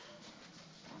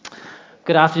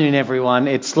Good afternoon, everyone.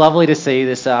 It's lovely to see you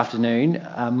this afternoon.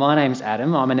 My name's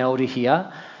Adam. I'm an elder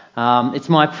here. It's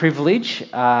my privilege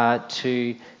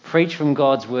to preach from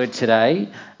God's Word today.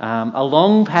 A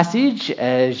long passage,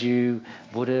 as you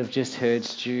would have just heard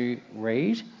Stu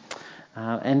read.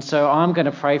 And so I'm going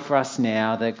to pray for us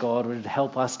now that God would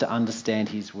help us to understand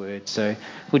His Word. So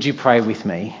would you pray with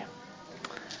me?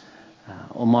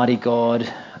 Almighty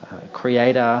God,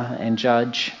 Creator and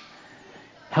Judge,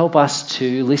 help us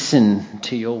to listen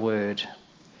to your word.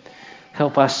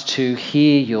 Help us to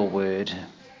hear your word.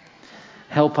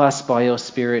 Help us by your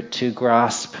Spirit to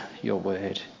grasp your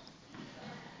word.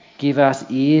 Give us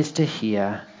ears to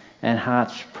hear and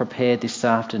hearts prepared this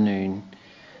afternoon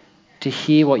to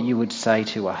hear what you would say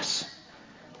to us.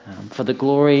 For the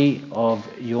glory of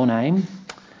your name,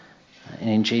 and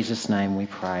in Jesus' name we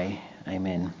pray.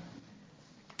 Amen.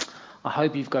 I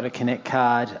hope you've got a Connect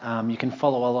card. You can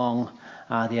follow along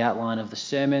the outline of the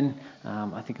sermon.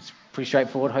 I think it's pretty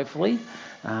straightforward, hopefully.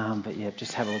 But yeah,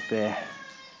 just have a look there.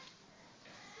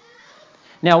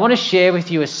 Now, I want to share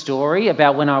with you a story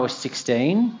about when I was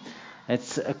 16.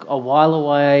 It's a while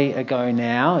away ago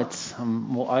now. It's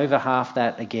over half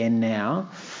that again now.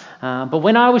 But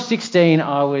when I was 16,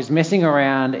 I was messing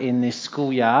around in this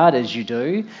schoolyard, as you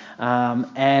do,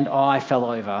 and I fell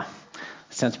over.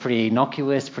 Sounds pretty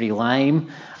innocuous, pretty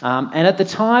lame. And at the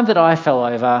time that I fell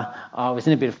over, I was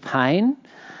in a bit of pain.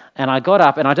 And I got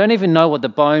up, and I don't even know what the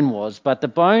bone was, but the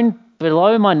bone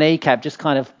below my kneecap just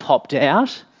kind of popped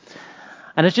out.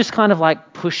 And it's just kind of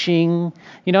like pushing,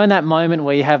 you know, in that moment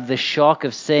where you have the shock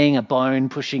of seeing a bone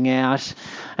pushing out,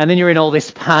 and then you're in all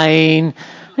this pain.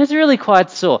 It's really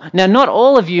quite sore. Now, not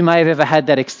all of you may have ever had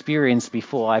that experience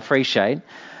before, I appreciate.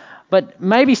 But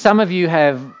maybe some of you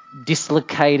have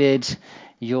dislocated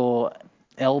your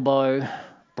elbow,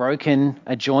 broken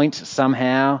a joint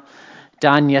somehow,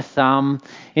 done your thumb.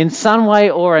 In some way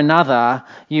or another,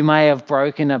 you may have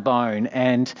broken a bone.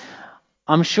 And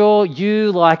I'm sure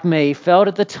you, like me, felt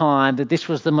at the time that this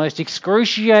was the most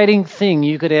excruciating thing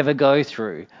you could ever go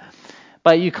through.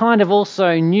 But you kind of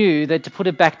also knew that to put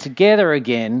it back together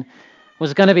again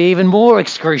was going to be even more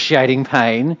excruciating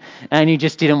pain, and you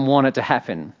just didn't want it to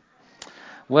happen.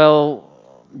 Well,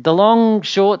 the long,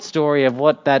 short story of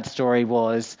what that story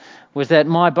was that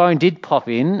my bone did pop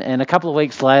in, and a couple of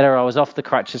weeks later I was off the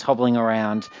crutches hobbling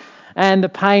around, and the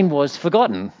pain was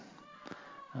forgotten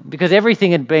because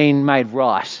everything had been made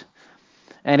right.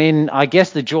 And in, I guess,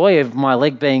 the joy of my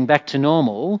leg being back to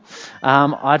normal,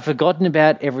 I'd forgotten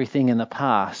about everything in the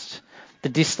past, the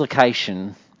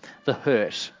dislocation, the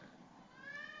hurt.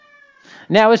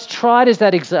 Now, as tried as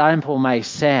that example may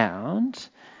sound,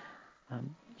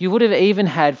 you would have even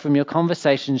had from your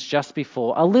conversations just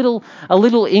before a little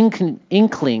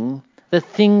inkling that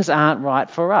things aren't right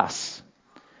for us.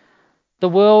 The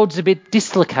world's a bit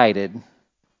dislocated.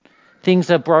 Things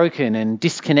are broken and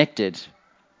disconnected.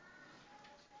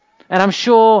 And I'm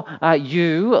sure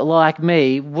you, like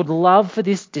me, would love for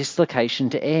this dislocation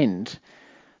to end,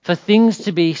 for things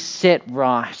to be set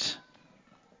right.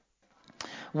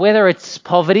 Whether it's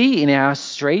poverty in our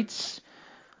streets,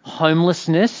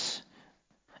 homelessness,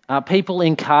 people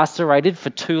incarcerated for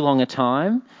too long a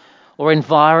time, or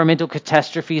environmental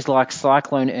catastrophes like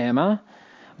Cyclone Irma,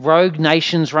 rogue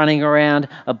nations running around,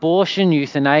 abortion,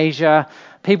 euthanasia,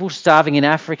 people starving in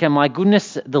Africa. My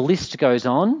goodness, the list goes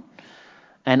on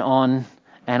and on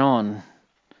and on.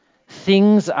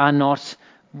 Things are not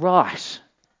right.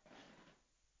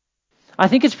 I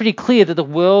think it's pretty clear that the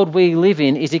world we live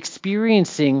in is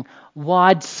experiencing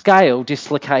wide-scale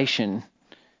dislocation.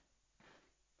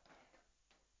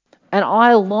 And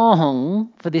I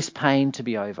long for this pain to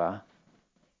be over.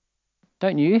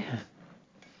 Don't you?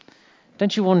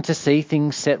 Don't you want to see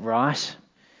things set right?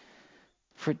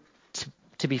 For it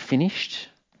to be finished?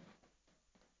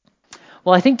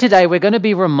 Well, I think today we're going to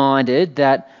be reminded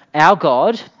that our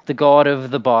God, the God of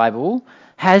the Bible,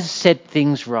 has set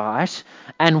things right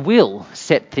and will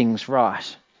set things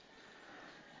right.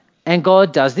 And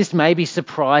God does this, maybe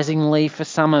surprisingly for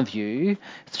some of you,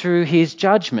 through his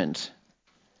judgment.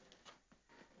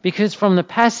 Because from the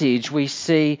passage we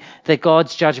see that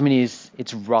God's judgment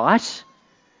it's right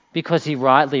because he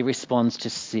rightly responds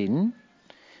to sin.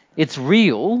 It's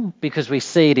real because we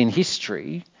see it in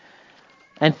history.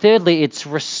 And thirdly, it's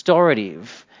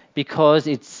restorative because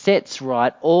it sets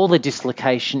right all the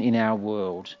dislocation in our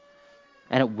world.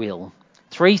 And it will.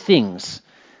 Three things.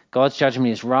 God's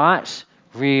judgment is right,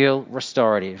 real,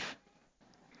 restorative.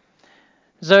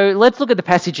 So let's look at the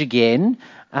passage again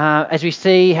as we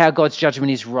see how God's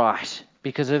judgment is right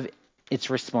because of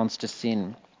its response to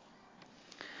sin.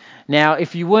 Now,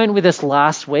 if you weren't with us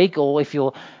last week, or if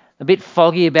you're a bit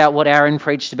foggy about what Aaron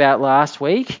preached about last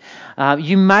week.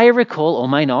 You may recall, or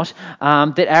may not,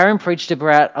 that Aaron preached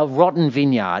about a rotten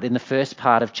vineyard in the first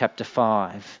part of chapter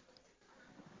 5.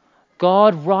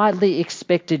 God rightly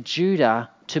expected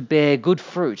Judah to bear good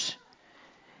fruit.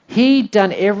 He'd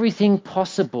done everything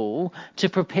possible to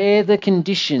prepare the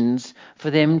conditions for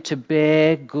them to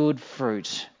bear good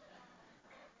fruit.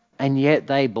 And yet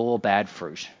they bore bad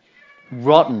fruit,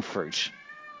 rotten fruit.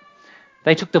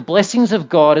 They took the blessings of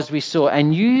God, as we saw,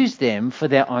 and used them for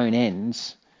their own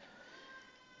ends.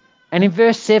 And in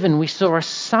verse 7, we saw a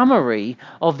summary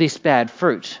of this bad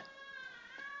fruit.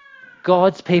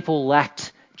 God's people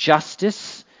lacked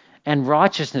justice and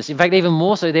righteousness. In fact, even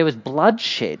more so, there was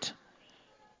bloodshed.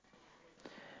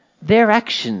 Their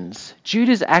actions,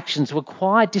 Judah's actions, were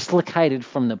quite dislocated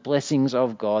from the blessings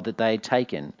of God that they had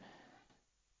taken.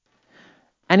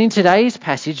 And in today's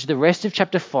passage, the rest of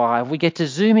chapter 5, we get to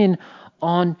zoom in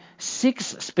on 6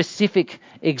 specific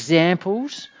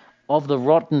examples of the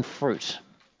rotten fruit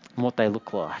and what they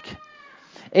look like.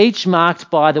 Each marked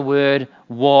by the word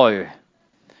woe.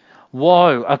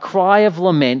 Woe, a cry of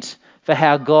lament for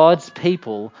how God's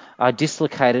people are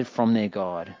dislocated from their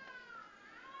God.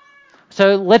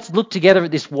 So let's look together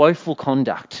at this woeful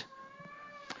conduct.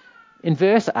 In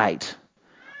verse 8,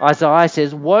 Isaiah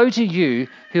says, "Woe to you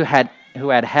who had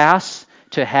house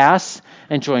to house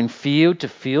and joined field to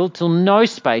field, till no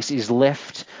space is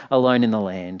left alone in the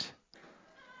land."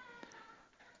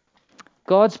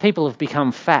 God's people have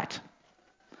become fat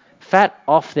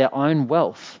off their own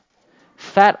wealth,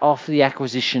 fat off the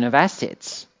acquisition of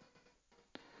assets.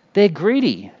 They're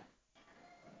greedy.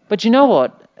 But you know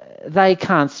what? They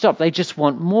can't stop. They just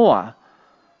want more.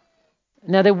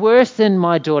 Now, they're worse than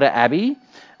my daughter Abby.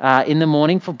 In the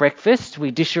morning for breakfast,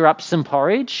 we dish her up some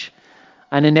porridge,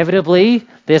 and inevitably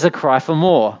there's a cry for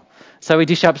more. So we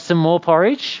dish up some more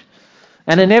porridge,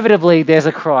 and inevitably there's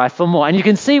a cry for more. And you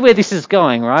can see where this is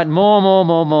going, right? More, more,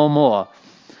 more, more, more.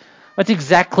 That's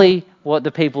exactly what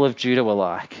the people of Judah were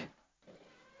like.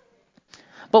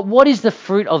 But what is the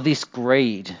fruit of this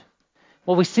greed?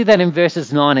 Well, we see that in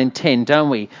verses 9 and 10, don't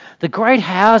we? The great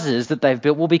houses that they've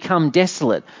built will become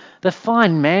desolate. The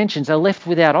fine mansions are left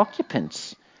without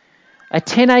occupants. A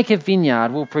 10-acre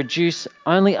vineyard will produce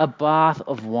only a bath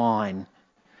of wine.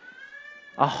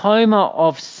 A homer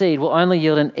of seed will only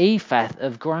yield an ephah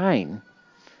of grain.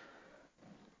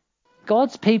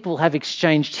 God's people have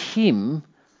exchanged him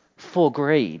for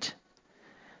greed.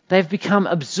 They've become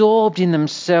absorbed in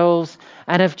themselves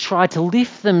and have tried to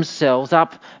lift themselves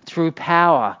up through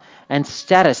power and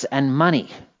status and money.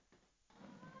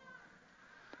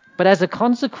 But as a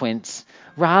consequence,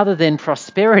 rather than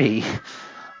prosperity,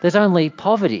 there's only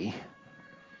poverty.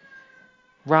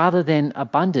 Rather than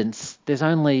abundance, there's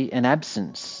only an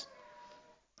absence.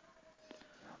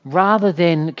 Rather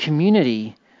than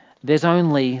community, there's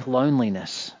only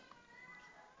loneliness.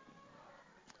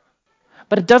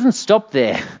 But it doesn't stop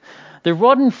there. The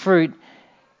rotten fruit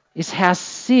is how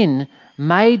sin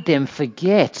made them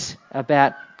forget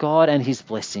about God and his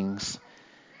blessings.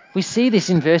 We see this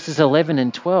in verses 11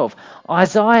 and 12.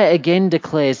 Isaiah again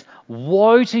declares,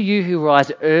 "Woe to you who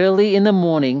rise early in the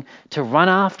morning to run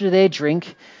after their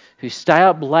drink, who stay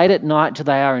up late at night till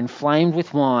they are inflamed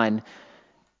with wine,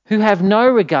 who have no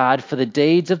regard for the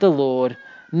deeds of the Lord,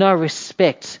 no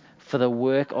respect for the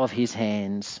work of his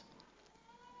hands."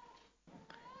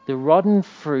 The rotten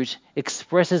fruit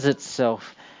expresses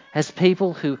itself as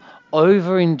people who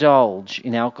overindulge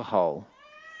in alcohol.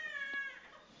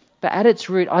 But at its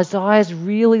root, Isaiah is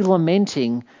really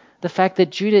lamenting the fact that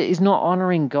Judah is not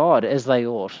honouring God as they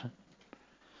ought.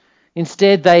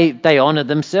 Instead, they honour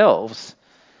themselves.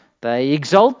 They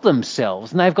exalt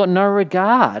themselves, and they've got no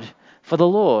regard for the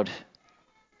Lord.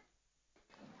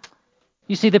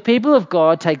 You see, the people of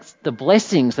God take the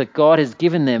blessings that God has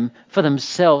given them for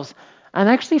themselves and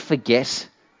actually forget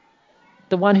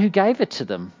the one who gave it to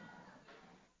them.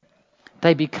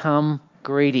 They become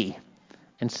greedy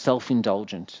and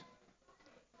self-indulgent.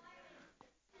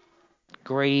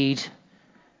 Greed,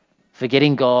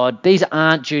 forgetting God, these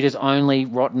aren't Judah's only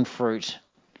rotten fruit.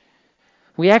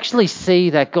 We actually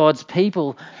see that God's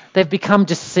people, they've become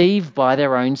deceived by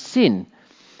their own sin.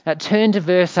 Now, turn to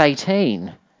verse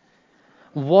 18.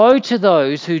 "Woe to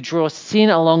those who draw sin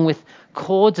along with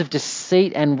cords of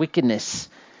deceit and wickedness,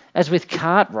 as with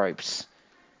cart ropes.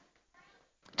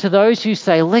 To those who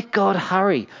say, 'Let God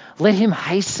hurry, let him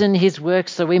hasten his work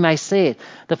so we may see it,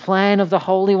 the plan of the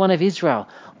Holy One of Israel.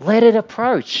 Let it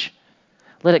approach.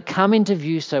 Let it come into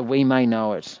view so we may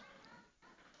know it.'"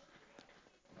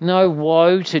 No,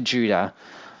 woe to Judah.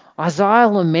 Isaiah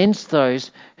laments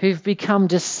those who've become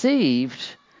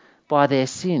deceived by their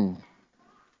sin.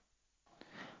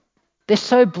 They're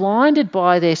so blinded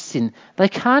by their sin, they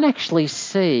can't actually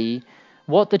see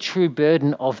what the true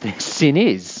burden of their sin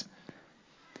is.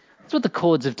 That's what the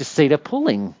cords of deceit are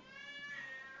pulling.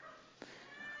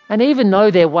 And even though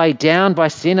they're weighed down by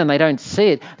sin and they don't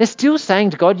see it, they're still saying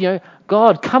to God,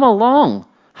 God, come along,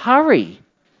 hurry.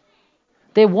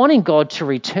 They're wanting God to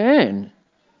return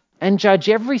and judge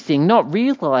everything, not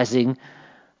realizing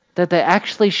that they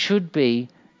actually should be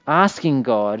asking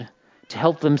God to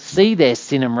help them see their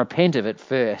sin and repent of it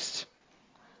first.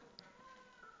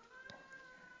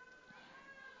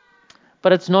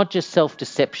 But it's not just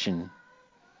self-deception.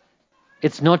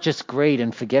 It's not just greed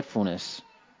and forgetfulness.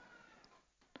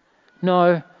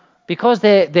 No, because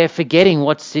they're forgetting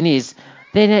what sin is,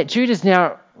 then Judah's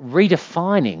now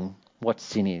redefining what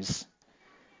sin is.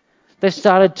 They've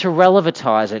started to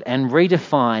relativize it and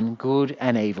redefine good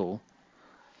and evil.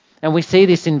 And we see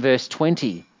this in verse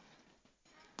 20.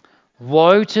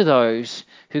 Woe to those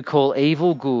who call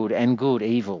evil good and good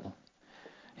evil,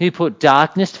 who put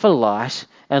darkness for light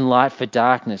and light for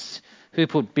darkness, who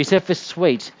put bitter for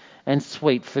sweet and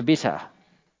sweet for bitter.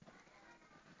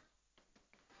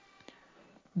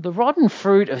 The rotten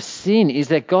fruit of sin is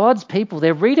that God's people,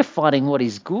 they're redefining what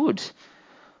is good,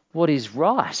 what is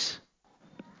right.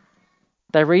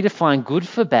 They redefine good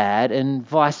for bad and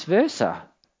vice versa.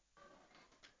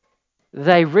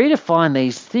 They redefine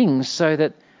these things so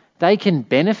that they can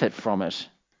benefit from it.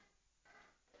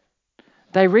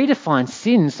 They redefine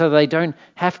sin so they don't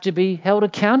have to be held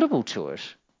accountable to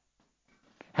it.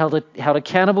 Held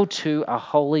accountable to a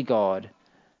holy God.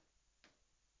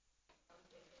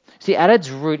 See, at its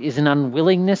root is an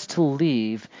unwillingness to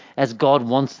live as God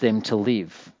wants them to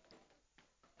live.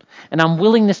 An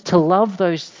unwillingness to love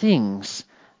those things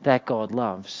that God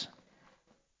loves.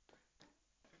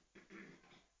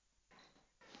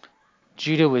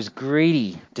 Judah was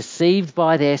greedy, deceived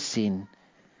by their sin,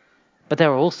 but they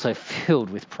were also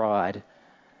filled with pride.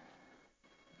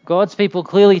 God's people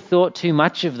clearly thought too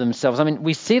much of themselves. I mean,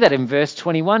 we see that in verse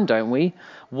 21, don't we?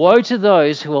 Woe to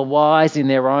those who are wise in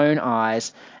their own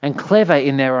eyes and clever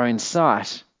in their own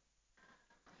sight.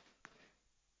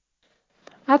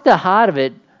 At the heart of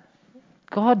it,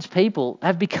 God's people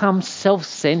have become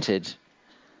self-centered,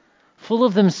 full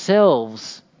of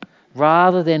themselves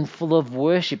rather than full of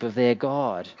worship of their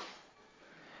God.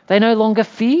 They no longer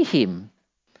fear him.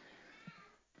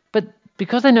 But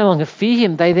because they no longer fear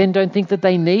him, they then don't think that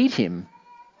they need him.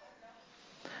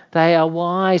 They are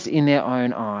wise in their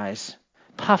own eyes,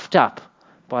 puffed up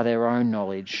by their own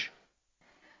knowledge.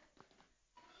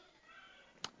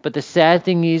 But the sad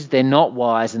thing is they're not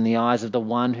wise in the eyes of the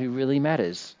one who really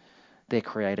matters, their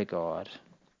Creator God.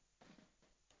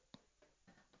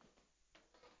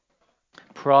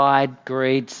 Pride,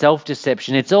 greed,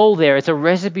 self-deception, it's all there. It's a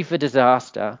recipe for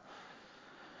disaster.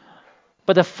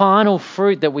 But the final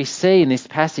fruit that we see in this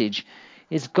passage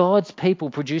is God's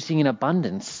people producing in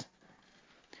abundance.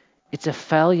 It's a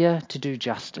failure to do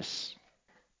justice.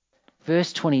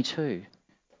 Verse 22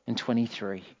 and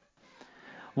 23.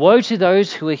 Woe to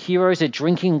those who are heroes at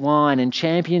drinking wine and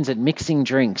champions at mixing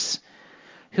drinks,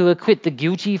 who acquit the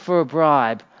guilty for a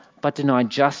bribe but deny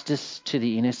justice to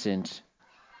the innocent.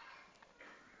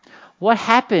 What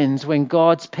happens when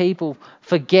God's people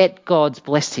forget God's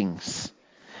blessings?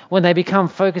 When they become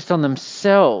focused on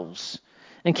themselves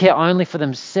and care only for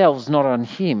themselves, not on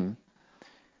him?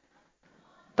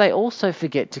 They also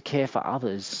forget to care for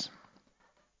others.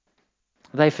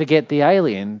 They forget the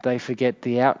alien. They forget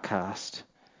the outcast.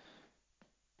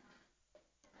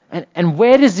 And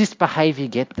where does this behaviour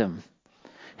get them?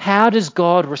 How does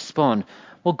God respond?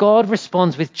 Well, God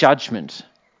responds with judgment.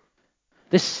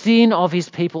 The sin of his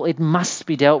people, it must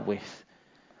be dealt with.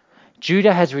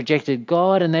 Judah has rejected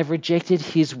God and they've rejected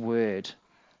his word.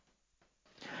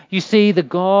 You see, the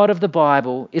God of the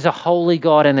Bible is a holy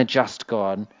God and a just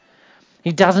God.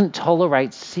 He doesn't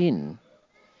tolerate sin.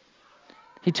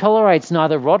 He tolerates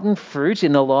neither rotten fruit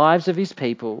in the lives of his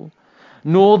people,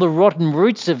 nor the rotten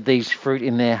roots of these fruit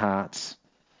in their hearts.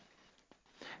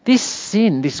 This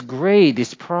sin, this greed,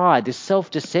 this pride, this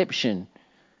self-deception,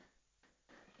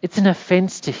 it's an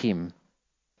offence to him,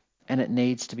 and it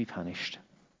needs to be punished.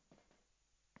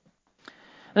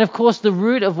 And of course, the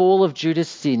root of all of Judah's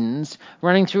sins,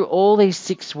 running through all these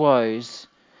 6 woes,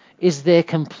 is their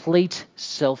complete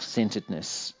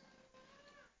self-centeredness.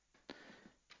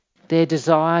 Their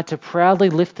desire to proudly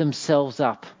lift themselves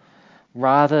up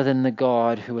rather than the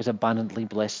God who has abundantly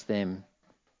blessed them.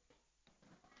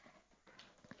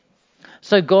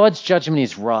 So God's judgment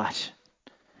is right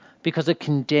because it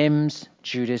condemns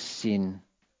Judah's sin.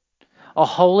 A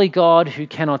holy God who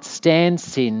cannot stand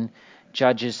sin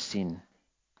judges sin.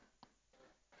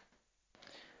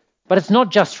 But it's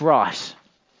not just right,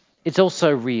 it's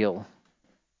also real.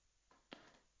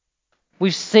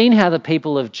 We've seen how the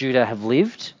people of Judah have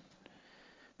lived,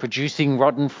 producing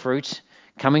rotten fruit,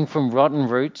 coming from rotten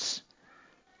roots,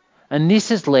 and this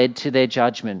has led to their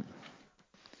judgment.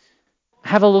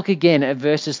 Have a look again at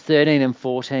verses 13 and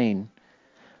 14.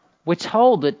 We're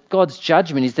told that God's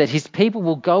judgment is that his people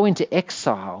will go into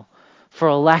exile for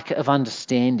a lack of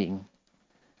understanding.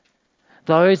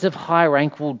 Those of high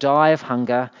rank will die of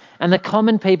hunger, and the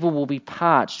common people will be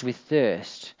parched with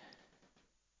thirst.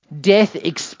 Death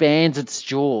expands its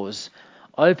jaws,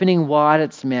 opening wide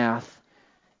its mouth.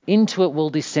 Into it will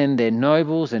descend their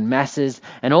nobles and masses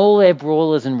and all their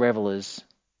brawlers and revellers.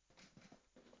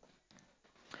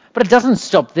 But it doesn't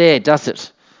stop there, does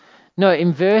it? No,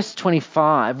 in verse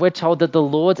 25, we're told that the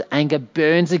Lord's anger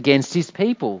burns against his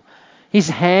people. His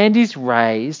hand is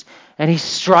raised and he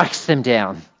strikes them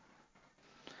down.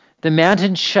 The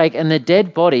mountains shake and the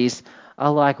dead bodies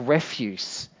are like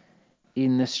refuse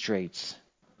in the streets.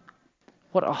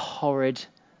 What a horrid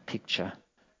picture.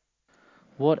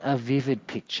 What a vivid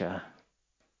picture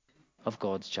of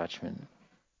God's judgment.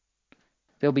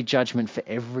 There'll be judgment for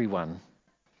everyone.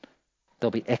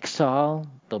 There'll be exile,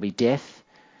 there'll be death,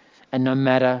 and no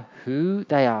matter who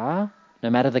they are, no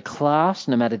matter the class,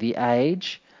 no matter the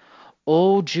age,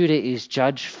 all Judah is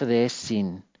judged for their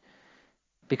sin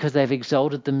because they've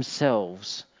exalted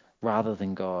themselves rather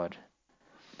than God.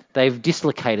 They've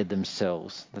dislocated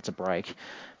themselves, that's a break,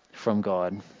 from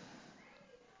God.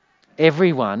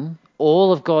 Everyone,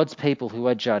 all of God's people who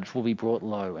are judged will be brought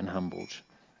low and humbled.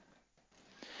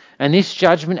 And this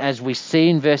judgment, as we see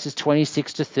in verses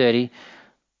 26 to 30,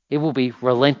 it will be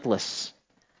relentless.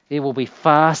 It will be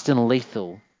fast and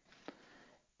lethal.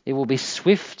 It will be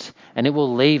swift and it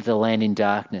will leave the land in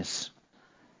darkness.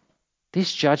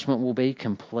 This judgment will be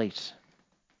complete.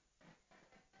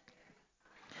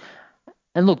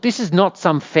 And look, this is not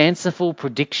some fanciful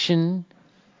prediction,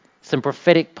 some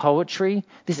prophetic poetry.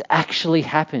 This actually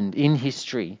happened in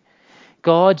history.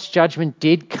 God's judgment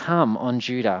did come on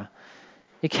Judah.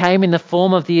 It came in the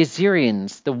form of the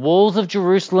Assyrians. The walls of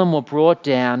Jerusalem were brought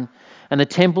down and the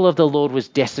temple of the Lord was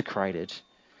desecrated.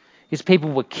 His people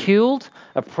were killed,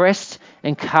 oppressed,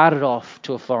 and carted off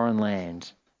to a foreign land.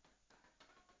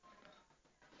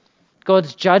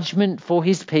 God's judgment for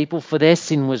his people for their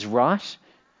sin was right,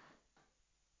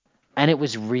 and it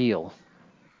was real.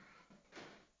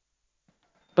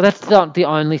 But that's not the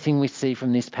only thing we see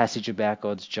from this passage about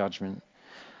God's judgment.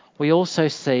 We also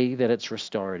see that it's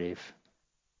restorative.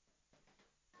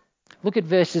 Look at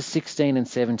verses 16 and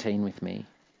 17 with me.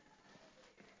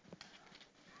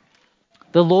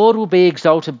 The Lord will be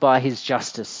exalted by his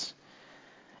justice,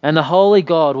 and the holy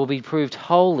God will be proved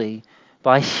holy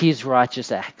by his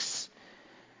righteous acts.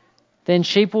 Then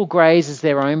sheep will graze as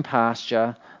their own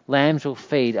pasture, lambs will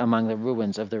feed among the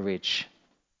ruins of the rich.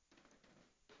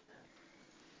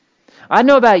 I don't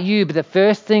know about you, but the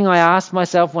first thing I asked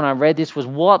myself when I read this was,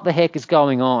 what the heck is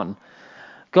going on?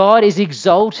 God is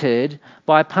exalted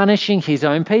by punishing his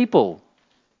own people.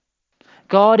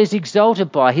 God is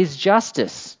exalted by his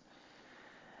justice.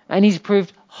 And he's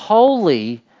proved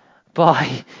holy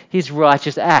by his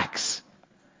righteous acts.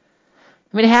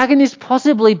 I mean, how can this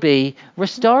possibly be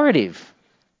restorative?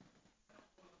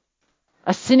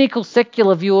 A cynical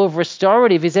secular view of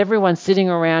restorative is everyone sitting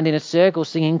around in a circle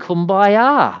singing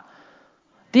Kumbaya.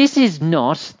 This is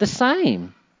not the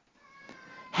same.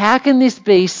 How can this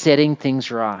be setting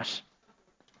things right?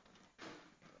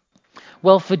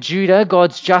 Well, for Judah,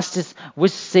 God's justice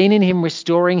was seen in him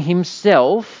restoring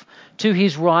himself to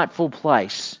his rightful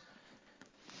place.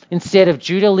 Instead of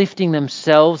Judah lifting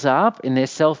themselves up in their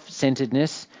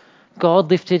self-centeredness, God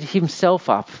lifted himself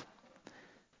up,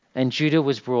 and Judah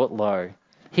was brought low.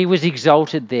 He was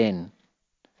exalted then.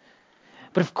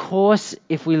 But of course,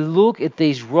 if we look at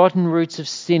these rotten roots of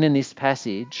sin in this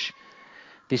passage,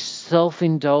 this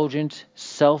self-indulgent,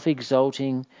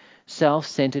 self-exalting,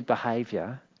 self-centered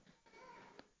behaviour,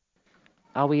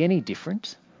 are we any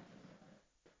different?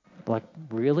 Like,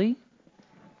 really?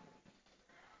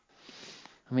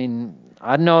 I mean,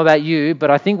 I don't know about you, but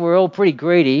I think we're all pretty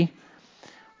greedy.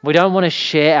 We don't want to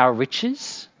share our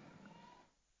riches.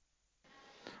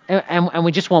 And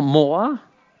we just want more.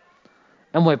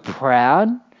 And we're proud.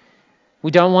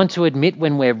 We don't want to admit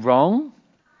when we're wrong.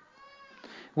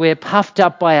 We're puffed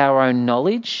up by our own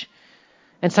knowledge.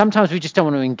 And sometimes we just don't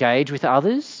want to engage with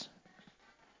others.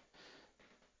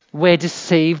 We're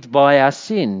deceived by our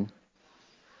sin.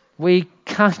 We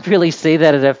can't really see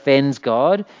that it offends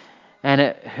God and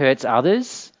it hurts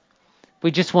others.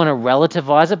 We just want to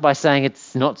relativize it by saying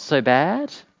it's not so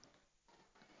bad.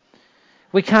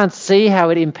 We can't see how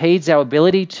it impedes our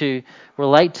ability to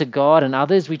relate to God and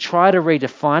others. We try to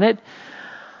redefine it.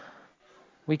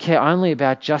 We care only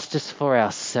about justice for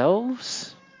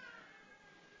ourselves.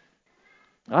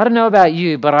 I don't know about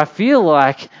you, but I feel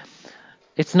like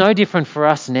it's no different for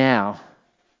us now.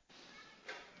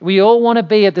 We all want to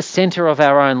be at the center of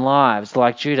our own lives,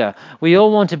 like Judah. We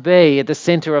all want to be at the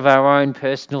center of our own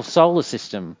personal solar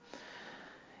system,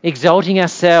 exalting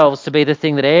ourselves to be the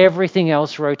thing that everything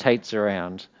else rotates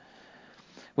around.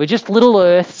 We're just little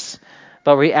earths,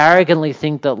 but we arrogantly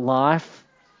think that life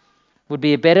would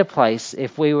be a better place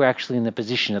if we were actually in the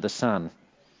position of the sun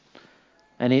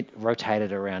and it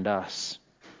rotated around us.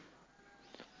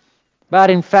 But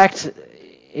in fact,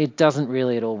 it doesn't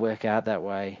really at all work out that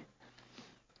way.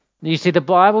 You see, the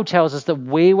Bible tells us that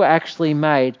we were actually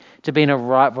made to be in a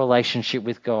right relationship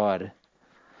with God.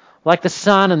 Like the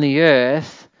sun and the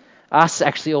earth, us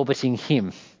actually orbiting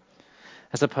him,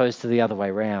 as opposed to the other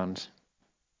way round.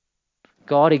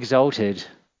 God exalted,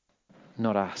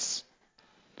 not us.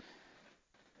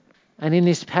 And in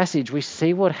this passage, we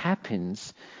see what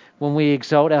happens when we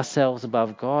exalt ourselves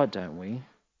above God, don't we?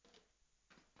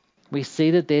 We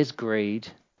see that there's greed.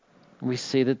 We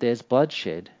see that there's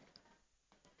bloodshed.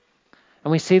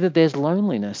 And we see that there's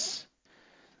loneliness.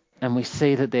 And we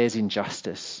see that there's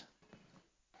injustice.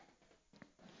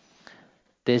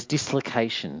 There's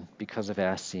dislocation because of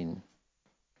our sin.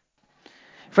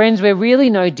 Friends, we're really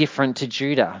no different to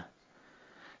Judah.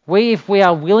 We, if we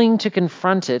are willing to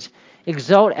confront it,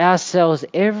 exalt ourselves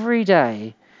every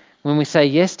day when we say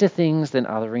yes to things than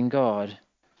othering God.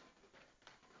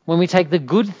 When we take the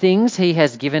good things he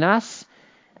has given us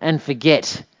and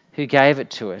forget who gave it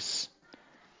to us.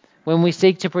 When we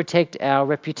seek to protect our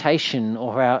reputation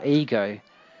or our ego,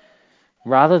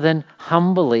 rather than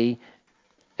humbly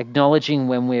acknowledging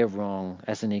when we're wrong,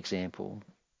 as an example.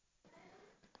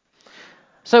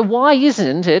 So why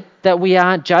isn't it that we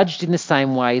aren't judged in the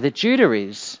same way that Judah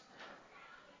is?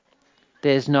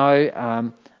 There's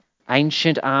no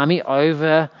ancient army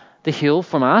over the hill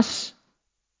from us.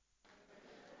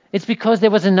 It's because there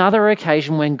was another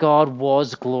occasion when God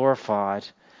was glorified,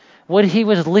 when he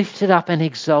was lifted up and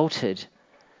exalted.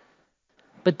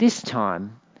 But this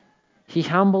time, he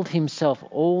humbled himself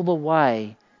all the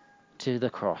way to the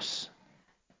cross.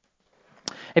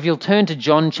 If you'll turn to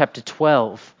John chapter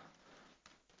 12,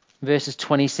 verses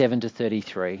 27 to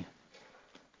 33.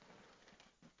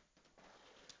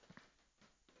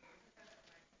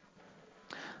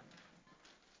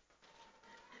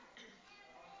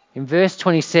 In verse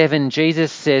 27,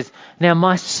 Jesus says, "Now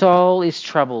my soul is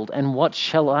troubled, and what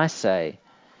shall I say?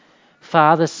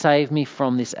 Father, save me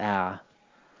from this hour.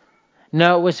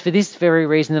 No, it was for this very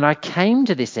reason that I came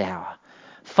to this hour.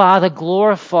 Father,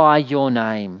 glorify your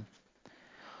name."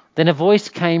 Then a voice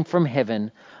came from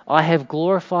heaven, "I have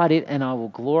glorified it, and I will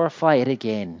glorify it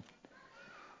again."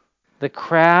 The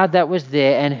crowd that was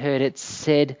there and heard it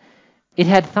said, "It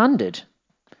had thundered."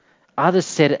 Others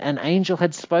said, "An angel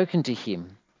had spoken to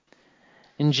him."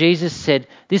 And Jesus said,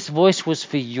 "This voice was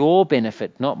for your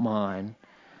benefit, not mine.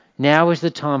 Now is the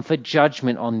time for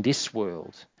judgment on this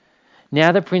world.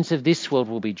 Now the prince of this world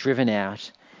will be driven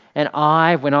out. And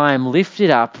I, when I am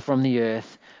lifted up from the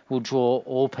earth, will draw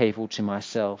all people to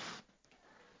myself."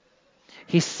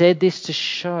 He said this to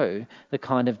show the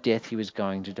kind of death he was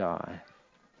going to die.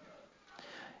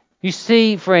 You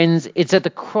see, friends, it's at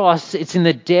the cross, it's in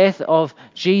the death of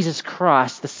Jesus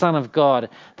Christ, the Son of God,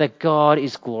 that God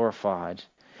is glorified.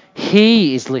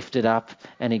 He is lifted up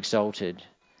and exalted.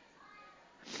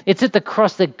 It's at the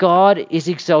cross that God is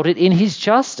exalted in his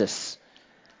justice.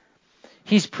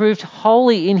 He's proved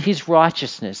holy in his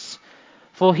righteousness,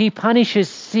 for he punishes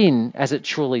sin as it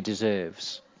truly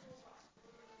deserves.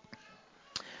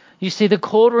 You see, the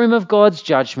courtroom of God's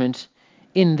judgment,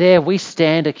 in there we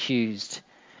stand accused,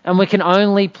 and we can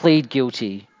only plead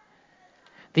guilty.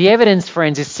 The evidence,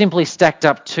 friends, is simply stacked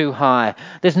up too high.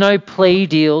 There's no plea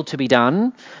deal to be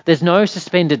done. There's no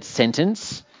suspended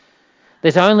sentence.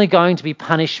 There's only going to be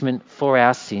punishment for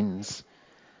our sins.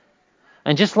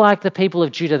 And just like the people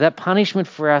of Judah, that punishment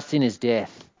for our sin is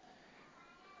death.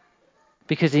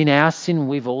 Because in our sin,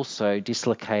 we've also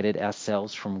dislocated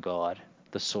ourselves from God,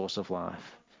 the source of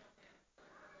life.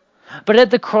 But at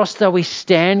the cross, though we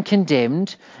stand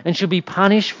condemned and should be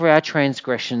punished for our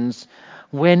transgressions,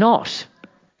 we're not.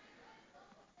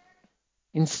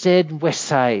 Instead, we're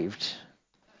saved.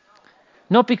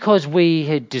 Not because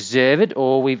we deserve it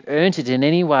or we've earned it in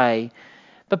any way,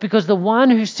 but because the one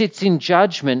who sits in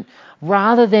judgment,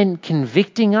 rather than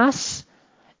convicting us,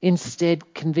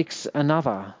 instead convicts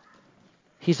another,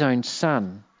 his own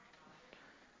son.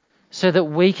 so that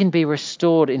we can be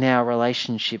restored in our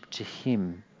relationship to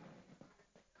him.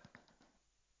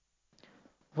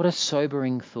 What a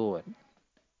sobering thought.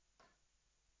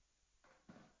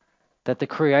 That the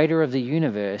creator of the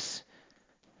universe,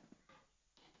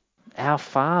 our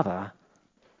Father,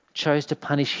 chose to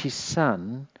punish his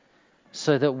Son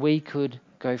so that we could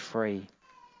go free.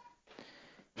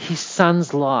 His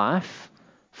Son's life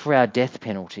for our death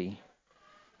penalty.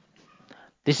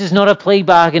 This is not a plea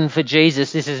bargain for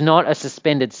Jesus. This is not a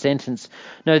suspended sentence.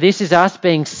 No, this is us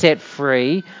being set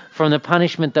free from the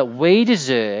punishment that we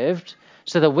deserved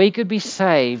so that we could be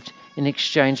saved in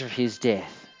exchange for his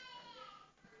death.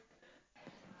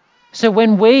 So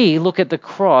when we look at the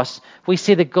cross, we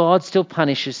see that God still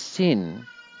punishes sin.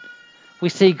 We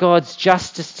see God's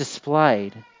justice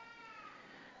displayed.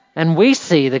 And we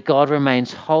see that God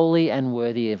remains holy and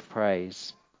worthy of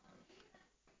praise.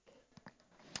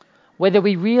 Whether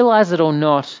we realize it or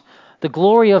not, the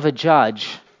glory of a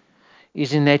judge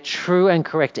is in their true and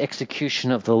correct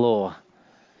execution of the law.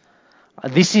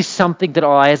 This is something that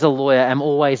I, as a lawyer, am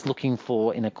always looking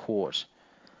for in a court.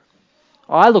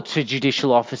 I look to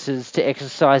judicial officers to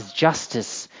exercise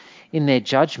justice in their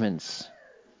judgments,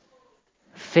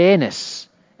 fairness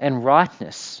and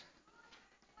rightness.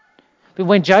 But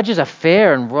when judges are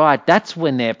fair and right, that's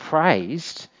when they're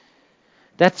praised.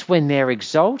 That's when they're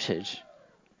exalted.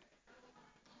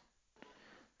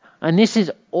 And this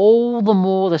is all the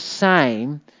more the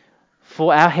same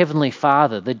for our Heavenly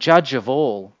Father, the judge of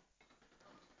all.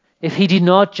 If he did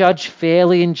not judge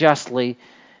fairly and justly,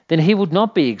 then he would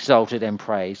not be exalted and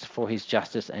praised for his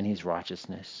justice and his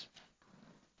righteousness.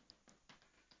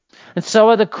 And so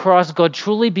at the cross, God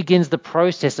truly begins the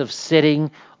process of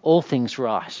setting all things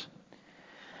right,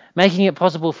 making it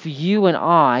possible for you and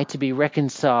I to be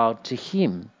reconciled to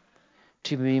him,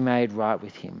 to be made right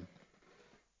with him.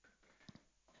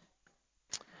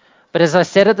 But as I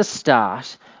said at the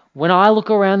start, when I look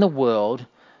around the world,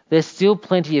 there's still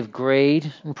plenty of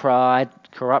greed and pride,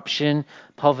 corruption,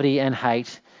 poverty and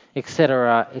hate,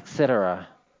 etc., etc.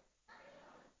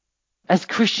 As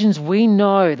Christians, we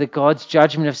know that God's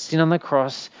judgment of sin on the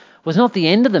cross was not the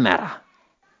end of the matter.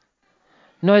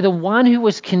 No, the one who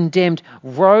was condemned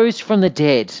rose from the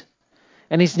dead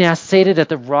and is now seated at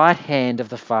the right hand of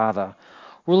the Father,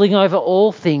 ruling over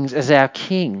all things as our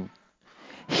King.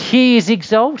 He is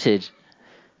exalted.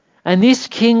 And this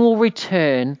King will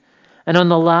return and on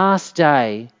the last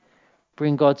day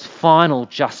bring God's final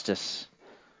justice.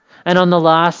 And on the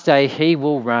last day he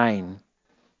will reign.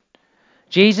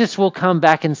 Jesus will come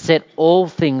back and set all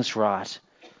things right.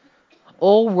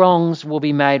 All wrongs will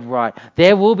be made right.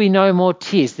 There will be no more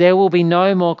tears. There will be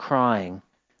no more crying.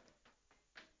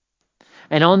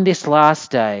 And on this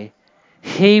last day,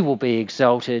 he will be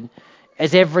exalted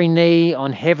as every knee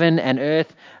on heaven and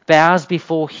earth bows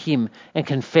before him and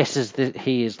confesses that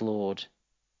he is Lord.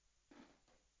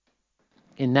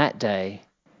 In that day,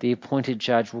 the appointed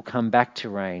judge will come back to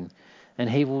reign, and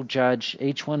he will judge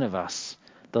each one of us,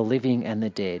 the living and the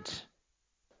dead.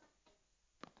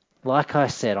 Like I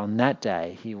said, on that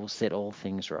day, he will set all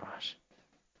things right.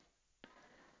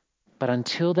 But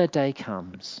until that day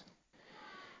comes,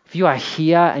 if you are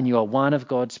here and you are one of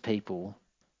God's people,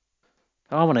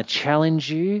 I want to challenge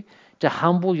you to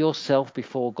humble yourself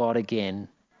before God again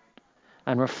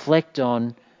and reflect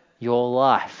on your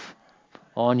life,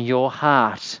 on your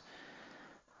heart,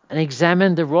 and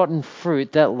examine the rotten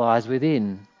fruit that lies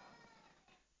within.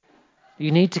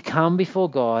 You need to come before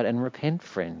God and repent,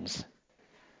 friends.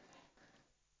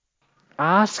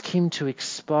 Ask him to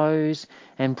expose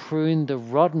and prune the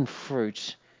rotten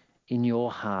fruit in your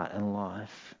heart and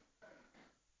life.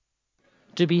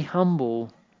 To be humble,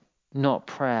 not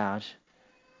proud.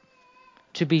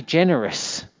 To be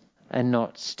generous and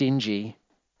not stingy.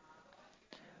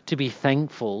 To be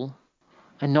thankful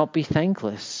and not be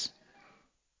thankless.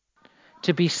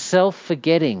 To be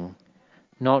self-forgetting,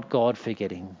 not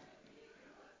God-forgetting.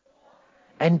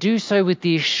 And do so with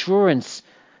the assurance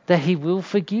that he will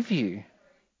forgive you.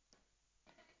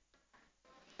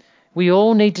 We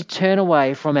all need to turn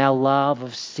away from our love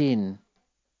of sin,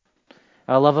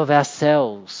 our love of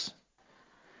ourselves,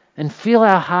 and fill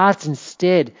our hearts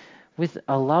instead with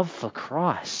a love for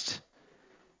Christ,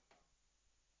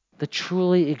 the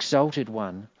truly exalted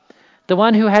one, the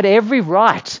one who had every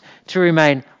right to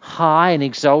remain high and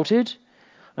exalted,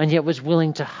 and yet was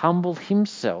willing to humble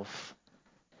himself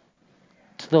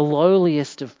to the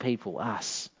lowliest of people,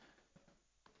 us,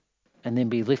 and then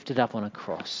be lifted up on a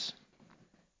cross.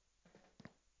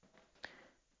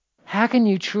 How can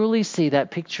you truly see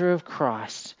that picture of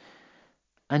Christ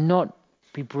and not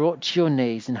be brought to your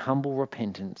knees in humble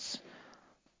repentance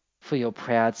for your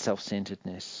proud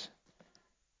self-centeredness?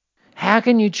 How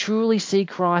can you truly see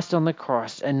Christ on the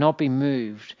cross and not be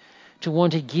moved to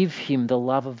want to give him the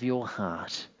love of your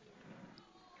heart?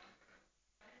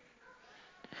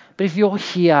 But if you're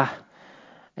here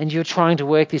and you're trying to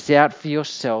work this out for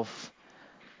yourself,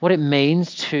 what it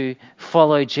means to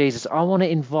follow Jesus, I want to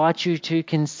invite you to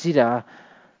consider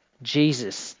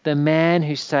Jesus, the man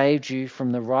who saved you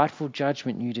from the rightful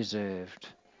judgment you deserved.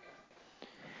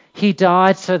 He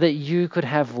died so that you could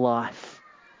have life.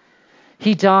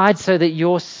 He died so that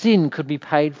your sin could be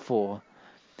paid for,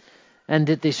 and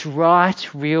that this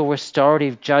right, real,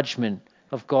 restorative judgment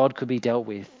of God could be dealt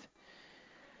with.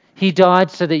 He died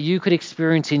so that you could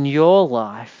experience in your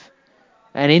life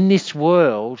and in this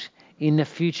world, in the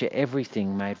future,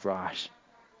 everything made right.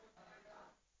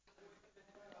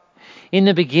 In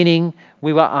the beginning,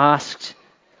 we were asked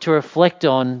to reflect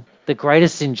on the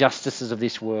greatest injustices of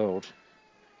this world.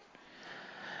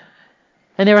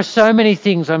 And there are so many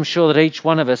things I'm sure that each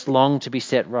one of us long to be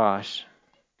set right.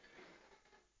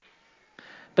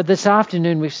 But this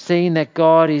afternoon we've seen that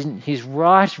God, in his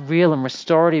right, real and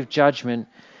restorative judgment,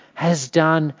 has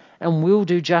done and will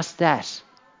do just that.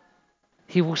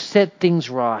 He will set things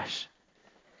right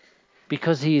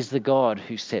because he is the God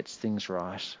who sets things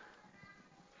right.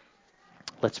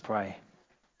 Let's pray.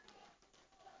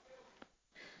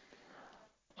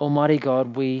 Almighty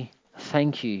God, we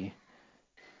thank you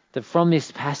that from this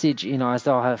passage in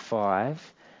Isaiah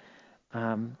 5,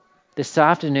 this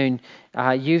afternoon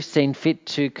you've seen fit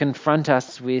to confront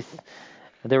us with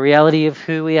the reality of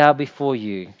who we are before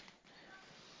you.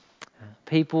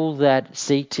 People that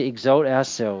seek to exalt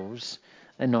ourselves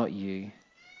and not you.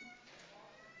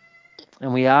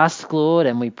 And we ask, Lord,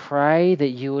 and we pray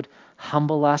that you would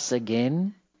humble us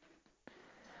again.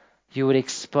 You would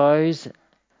expose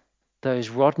those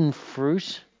rotten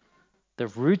fruit, the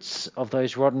roots of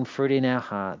those rotten fruit in our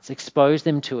hearts. Expose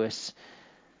them to us.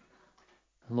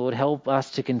 Lord, help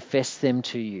us to confess them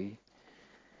to you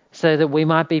so that we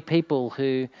might be people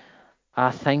who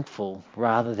are thankful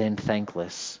rather than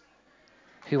thankless,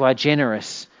 who are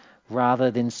generous rather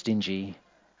than stingy,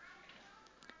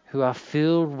 who are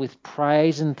filled with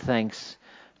praise and thanks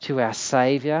to our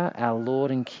Saviour, our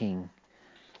Lord and King,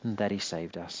 and that he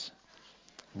saved us.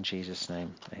 In Jesus'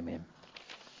 name, amen.